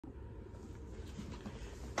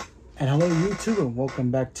And hello YouTube, and welcome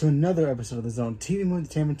back to another episode of the Zone TV Movie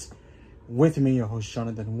Entertainment with me, your host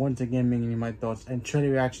Jonathan, once again bringing you my thoughts and trailer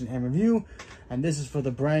reaction and review. And this is for the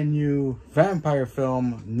brand new vampire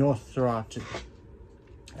film Nosferatu.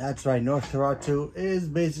 That's right, Nosferatu is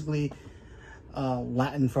basically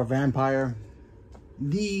Latin for vampire.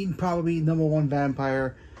 The probably #1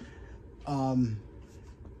 vampire in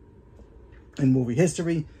movie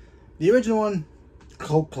history. The original one,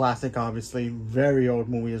 cult classic, obviously, very old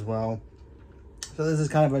movie as well. So this is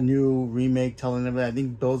kind of a new remake telling of it. I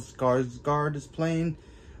think Bill Skarsgård is playing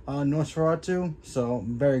Nosferatu, so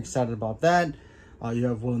I'm very excited about that. You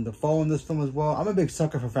have Willem Dafoe in this film as well. I'm a big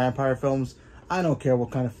sucker for vampire films. I don't care what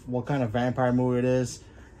kind of vampire movie it is.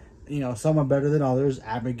 You know, some are better than others.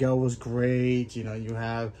 Abigail was great. You know, you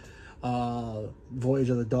have Voyage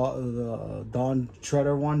of the Dawn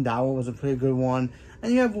Treader one. That one was a pretty good one.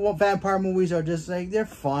 And you have vampire movies are just like, they're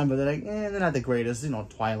fun, but they're like, they're not the greatest. You know,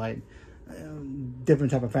 Twilight,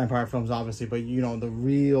 different type of vampire films, obviously, but you know, the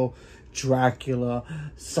real Dracula,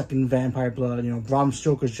 sucking vampire blood. You know, Bram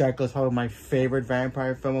Stoker's Dracula is probably my favorite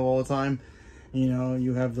vampire film of all time. You know,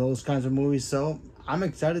 you have those kinds of movies, so I'm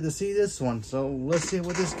excited to see this one. So let's see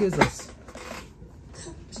what this gives us.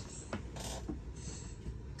 Come to me.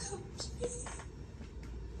 Come to me.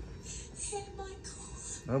 Hey, Michael.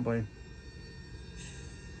 Oh boy.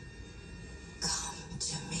 Come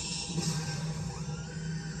to me.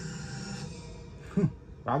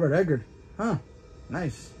 Robert Eggers. Huh.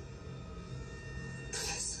 Nice.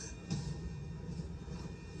 Professor.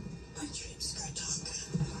 My dreams grow darker.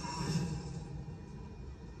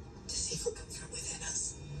 Does evil come from within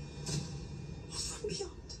us? Or from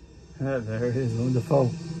beyond? There it is, Willem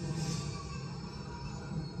Dafoe.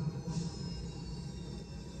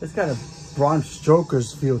 It's got a Bram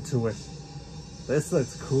Stoker's feel to it. This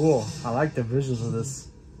looks cool. I like the visuals of this.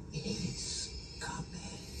 It is coming.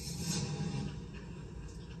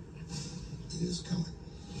 It is coming.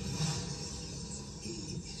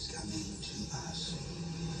 He is coming to us.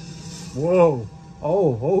 Whoa.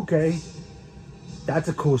 Oh, okay. That's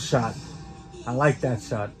a cool shot. I like that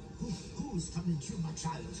shot. Who's coming to my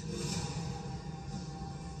child?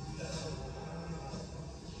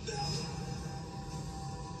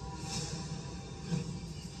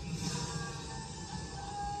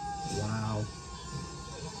 Wow.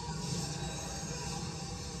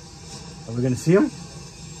 Are we gonna see him?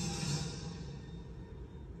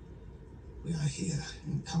 We are here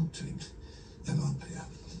encountering the vampire.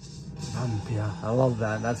 Vampire. I love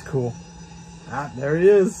that. That's cool. Ah, there he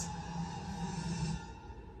is.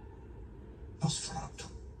 Nosferatu.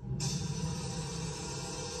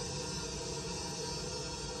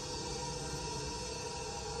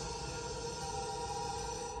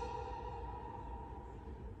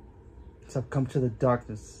 So come to the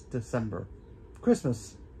darkness, December.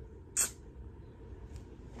 Christmas.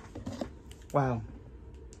 Wow.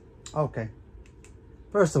 Okay.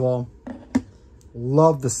 First of all,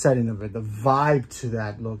 love the setting of it. The vibe to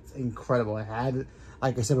that looked incredible. I had,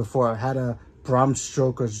 like I said before, I had a Bram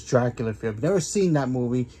Stoker's Dracula feel. If you've never seen that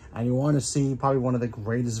movie and you want to see probably one of the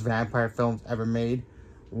greatest vampire films ever made,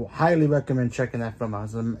 highly recommend checking that film out.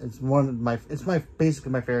 It's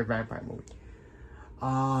basically my favorite vampire movie.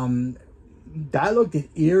 That looked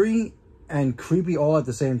eerie and creepy all at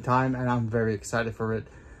the same time, and I'm very excited for it.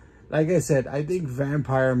 Like I said, I think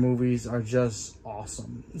vampire movies are just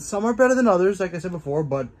awesome. Some are better than others, like I said before,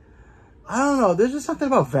 but I don't know. There's just something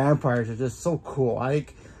about vampires that's just so cool.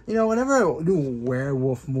 Like, you know, whenever a new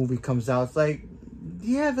werewolf movie comes out, it's like,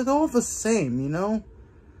 yeah, they're all the same, you know?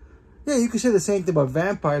 Yeah, you could say the same thing about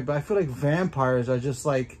vampires, but I feel like vampires are just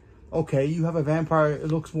like, okay, you have a vampire, it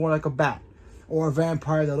looks more like a bat. Or a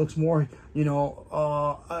vampire that looks more, you know,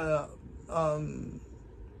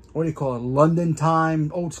 what do you call it? London time,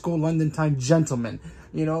 old school London time gentleman.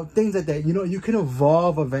 You know, things like that. You know, you can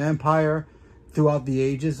evolve a vampire throughout the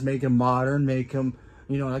ages, make him modern, make him,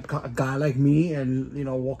 you know, like a guy like me and, you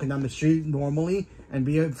know, walking down the street normally and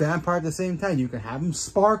be a vampire at the same time. You can have him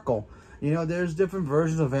sparkle. You know, there's different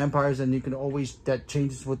versions of vampires, and you can always, that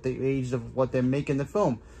changes with the age of what they make in the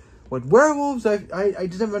film. With werewolves, I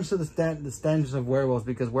just never understood the standards of werewolves,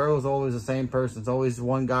 because werewolves are always the same person. It's always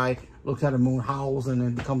one guy looks at a moon, howls, and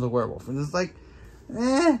then becomes a werewolf. And it's like,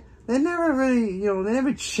 they never really, you know, they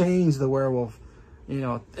never change the werewolf, you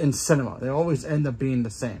know, in cinema. They always end up being the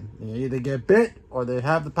same. They either get bit or they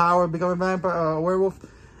have the power to become a vampire, werewolf,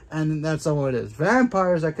 and that's all it is.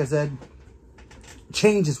 Vampires, like I said,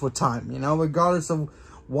 changes with time, you know, regardless of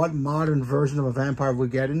what modern version of a vampire we're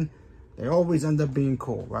getting. They always end up being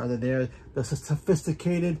cool. Rather, they're the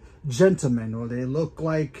sophisticated gentlemen, or they look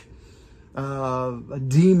like a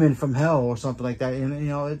demon from hell or something like that. And, you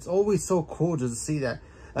know, it's always so cool just to see that.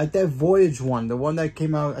 Like that Voyage one, the one that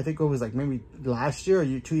came out, I think it was like maybe last year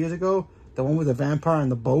or 2 years ago. The one with the vampire and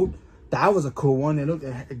the boat. That was a cool one.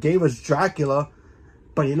 It gave us Dracula,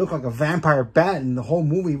 but he looked like a vampire bat, and the whole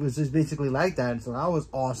movie was just basically like that. And so that was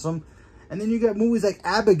awesome. And then you got movies like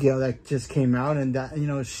Abigail that just came out, and that, you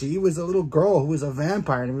know, she was a little girl who was a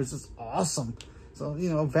vampire, and it was just awesome. So, you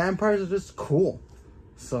know, vampires are just cool.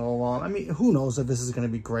 So, I mean, who knows if this is going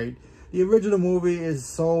to be great. The original movie is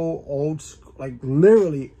so old, like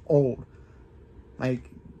literally old. Like,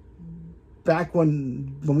 back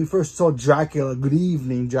when we first saw Dracula, Good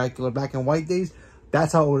Evening Dracula, back in white days,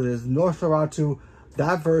 that's how old it is. Nosferatu,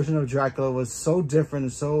 that version of Dracula was so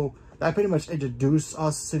different, so that pretty much introduced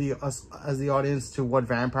us as the audience to what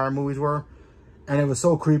vampire movies were. And it was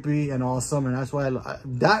so creepy and awesome, and that's why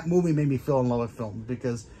that movie made me fall in love with film,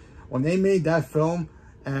 because when they made that film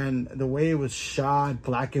and the way it was shot,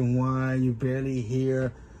 black and white, you barely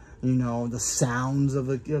hear, you know, the sounds of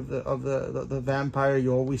the vampire.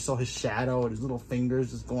 You always saw his shadow and his little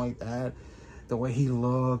fingers just going like that. The way he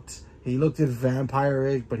looked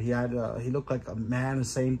vampiric, but he looked like a man, the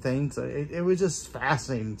same thing. So it was just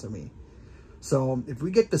fascinating to me. So if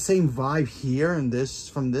we get the same vibe here in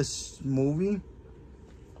from this movie,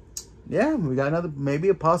 yeah, we got maybe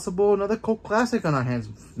another cult classic on our hands,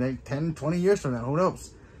 like 10, 20 years from now, who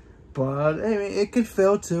knows? But I mean, it could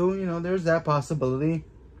fail too, you know, there's that possibility.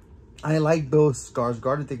 I like Bill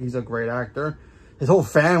Skarsgård. I think he's a great actor. His whole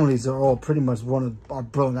families are all pretty much are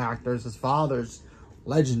brilliant actors. His father's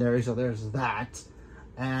legendary, so there's that.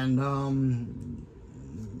 And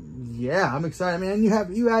yeah, I'm excited. I mean,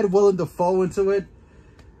 you add Willem Dafoe into it,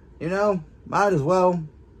 you know, might as well.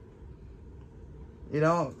 You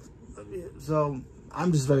know, so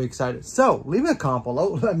I'm just very excited. So leave me a comment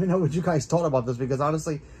below. Let me know what you guys thought about this, because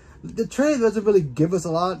honestly, the trailer doesn't really give us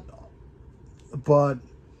a lot, but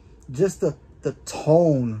just the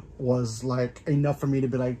tone was like enough for me to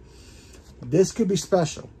be like, this could be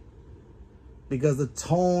special, because the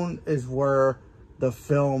tone is where the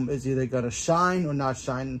film is either gonna shine or not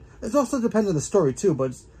shine. It also depends on the story too,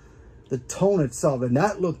 but the tone itself, and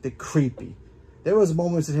that looked creepy. There was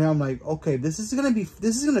moments in here I'm like, okay, this is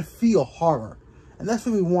gonna feel horror, and that's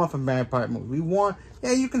what we want from vampire movies. We want,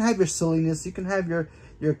 yeah, you can have your silliness, you can have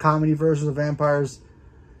your comedy versions of vampires.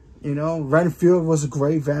 You know, Renfield was a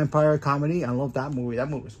great vampire comedy. I love that movie.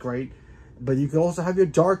 That movie was great. But you can also have your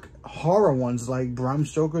dark horror ones like Bram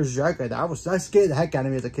Stoker's Dracula. That scared the heck out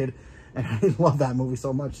of me as a kid, and I love that movie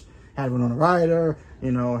so much. Had Winona Ryder,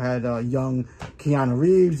 you know, had young Keanu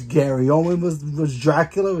Reeves. Gary Owen was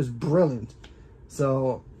Dracula. It was brilliant.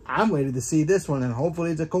 So I'm waiting to see this one, and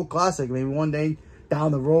hopefully it's a cult classic. Maybe one day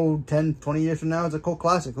down the road, 10, 20 years from now, it's a cult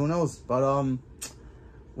classic. Who knows? But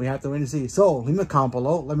we have to wait and see. So leave me a comment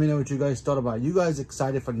below. Let me know what you guys thought about it. You guys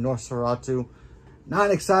excited for Nosferatu? Not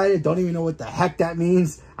excited. Don't even know what the heck that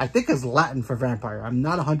means. I think it's Latin for vampire. I'm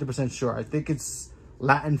not 100% sure. I think it's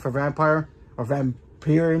Latin for vampire, or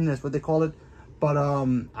vampiring. That's what they call it. But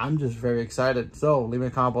I'm just very excited. So leave me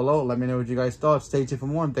a comment below. Let me know what you guys thought. Stay tuned for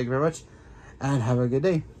more. Thank you very much, and have a good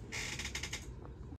day.